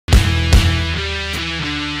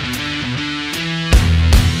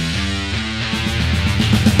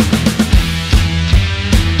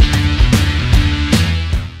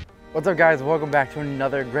What's up guys, welcome back to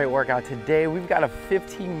another great workout. Today we've got a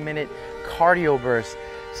 15-minute cardio burst.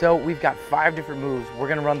 So we've got 5 different moves. We're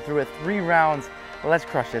gonna run through it 3 rounds. Let's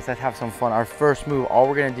crush this, let's have some fun. Our first move, all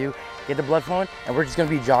we're gonna do, get the blood flowing, and we're just gonna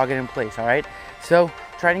be jogging in place, all right? So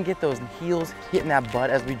try to get those heels hitting that butt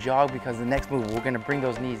as we jog, because the next move, we're gonna bring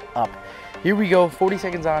those knees up. Here we go, 40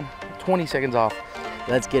 seconds on, 20 seconds off.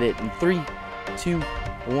 Let's get it in 3, 2,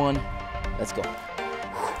 1, let's go.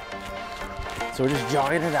 So we're just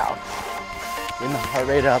jogging it out, getting the heart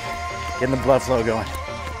rate up, getting the blood flow going.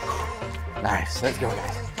 Nice, let's go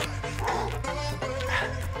guys.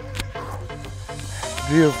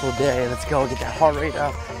 Beautiful day, let's go, get that heart rate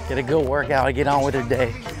up, get a good workout, get on with your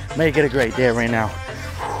day. Make it a great day right now.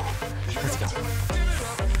 Let's go.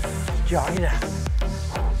 Jog it out.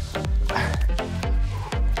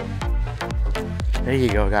 There you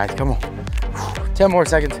go guys, come on. 10 more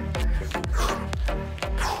seconds.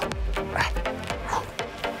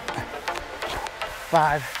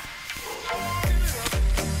 5.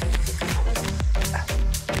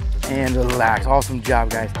 And relax, awesome job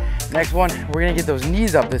guys. Next one, we're gonna get those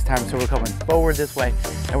knees up this time, so we're coming forward this way,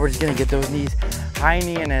 and we're just gonna get those knees high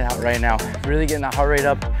kneeing it out right now. Really getting that heart rate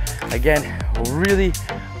up. Again, really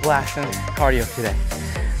blasting cardio today.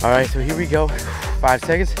 All right, so here we go. 5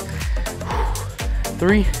 seconds.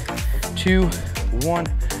 3, 2, 1,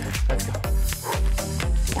 let's go.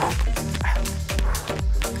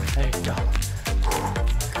 There you go.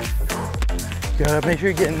 Good, make sure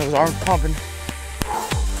you're getting those arms pumping.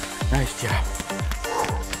 Nice job.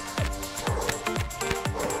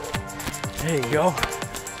 There you go.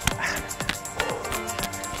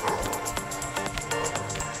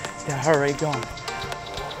 That heart rate going.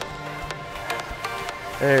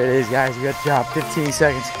 There it is, guys. Good job. 15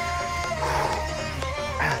 seconds.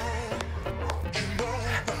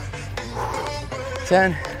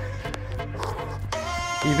 10.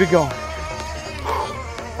 Keep it going.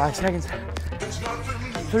 5 seconds.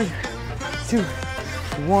 3, 2,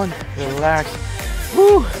 1. Relax.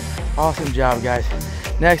 Woo! Awesome job, guys.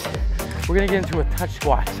 Next, we're gonna get into a touch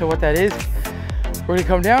squat. So what that is, we're gonna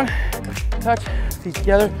come down, touch, feet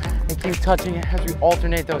together, and keep touching it as we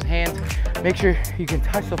alternate those hands. Make sure you can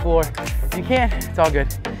touch the floor. If you can't, it's all good.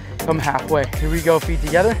 Come halfway. Here we go, feet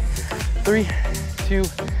together. 3, 2,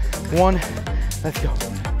 1, let's go.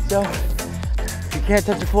 So, if you can't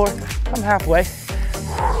touch the floor, come halfway.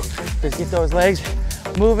 Just get those legs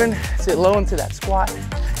moving, sit low into that squat.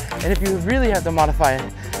 And if you really have to modify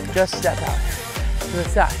it, just step out to the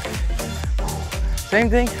side. Same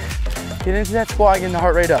thing, get into that squat, getting the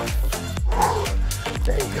heart rate up.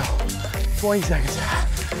 There you go, 20 seconds.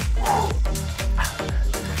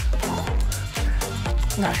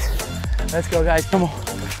 Nice, let's go guys, come on.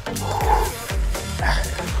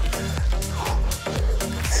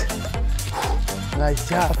 Nice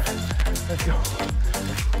job, let's go.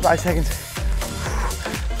 5 seconds.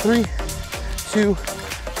 3, 2,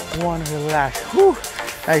 1, relax. Whew.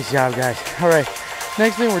 Nice job guys. All right,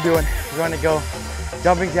 next thing we're doing, we're going to go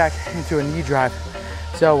jumping jack into a knee drive.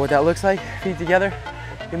 So what that looks like, feet together,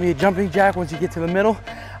 give me a jumping jack. Once you get to the middle,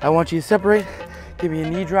 I want you to separate, give me a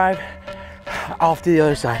knee drive off to the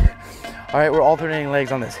other side. All right, we're alternating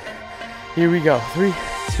legs on this. Here we go, 3,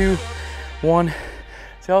 2, 1.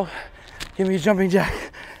 So give me a jumping jack.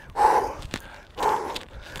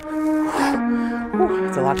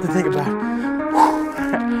 It's a lot to think about.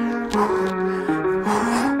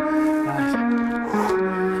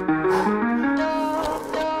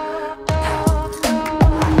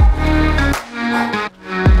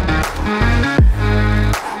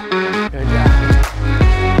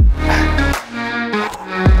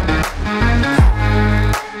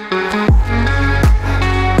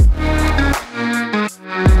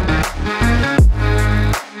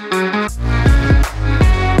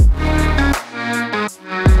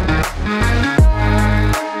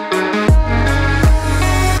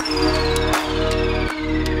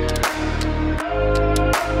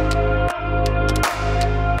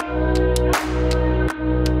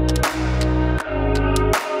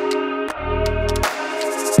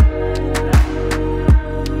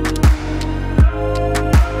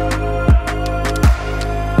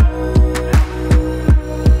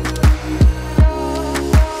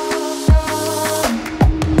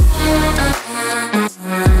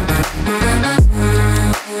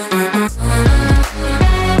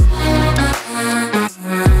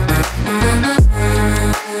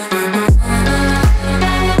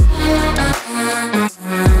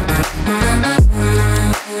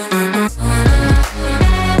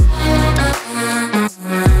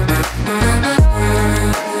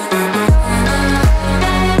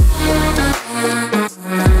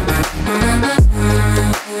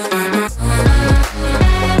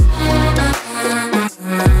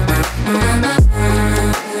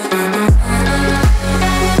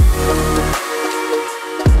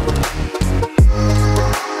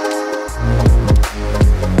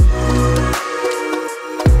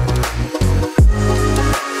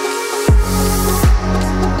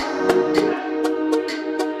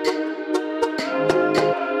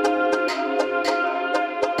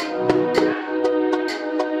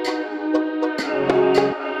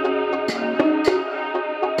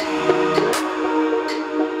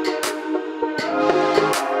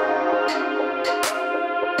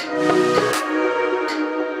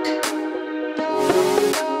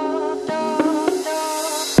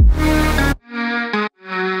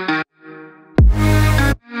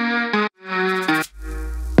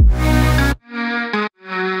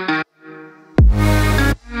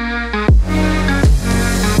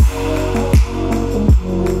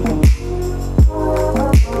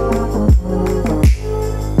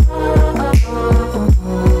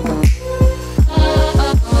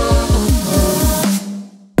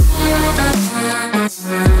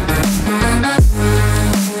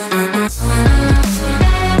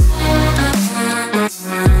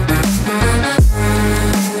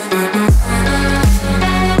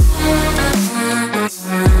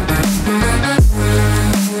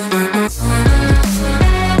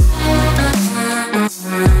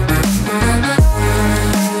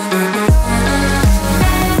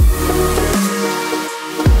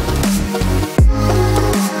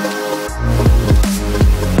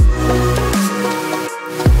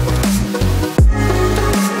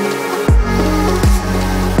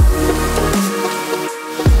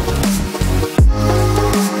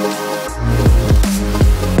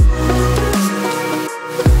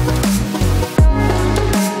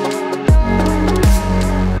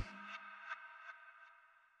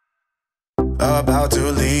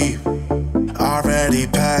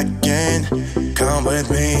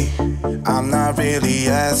 I'm not really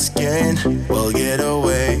asking. We'll get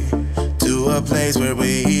away to a place where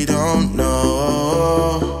we don't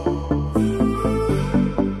know.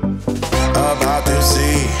 About to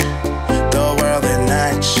see the world in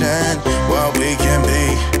action, what we can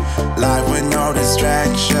be, life with no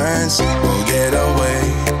distractions. We'll get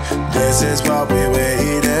away, this is what we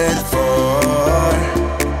waited for.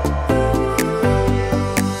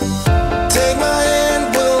 Take my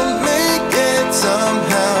hand, we'll make it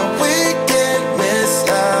somehow. We can't miss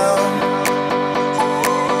out.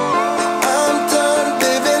 I'm done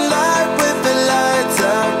living life with the lights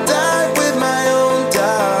out, die with my own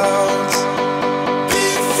doubts. Be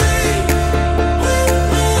free with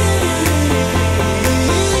me.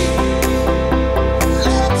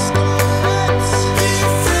 Let's go, let's be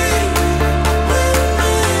free with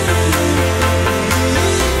me.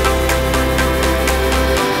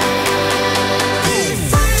 Be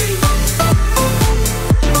free.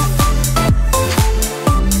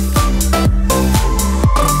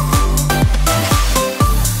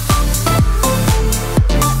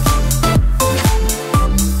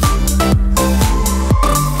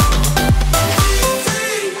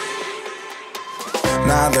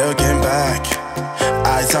 Not looking back,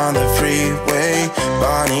 eyes on the freeway,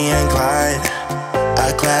 Bonnie and Clyde,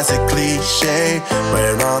 a classic cliche.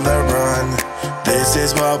 We're on the run, this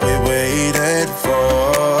is what we waited for.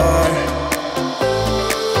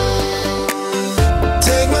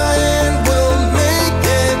 Take my hand, we'll make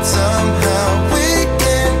it somehow. We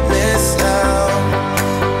can't miss out.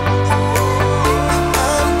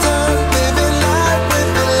 I'm done living life with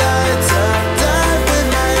the lights out, die with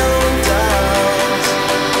my own doubts.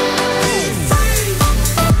 Be free.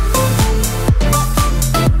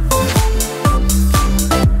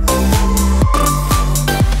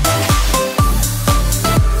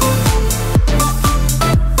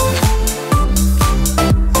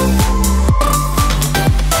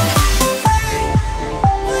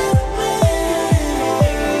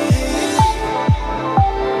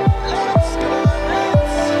 Let's go, let's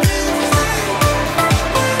be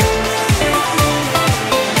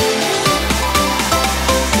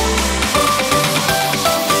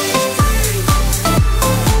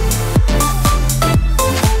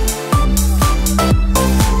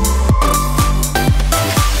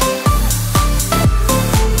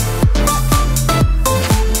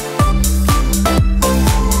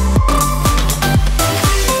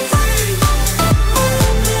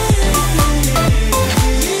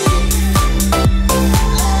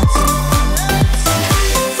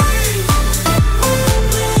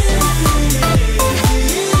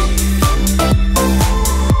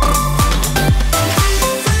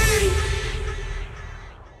free.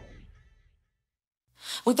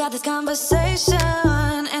 We've had this conversation,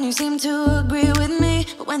 and you seem to agree with me.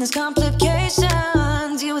 But when there's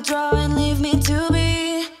complications, you withdraw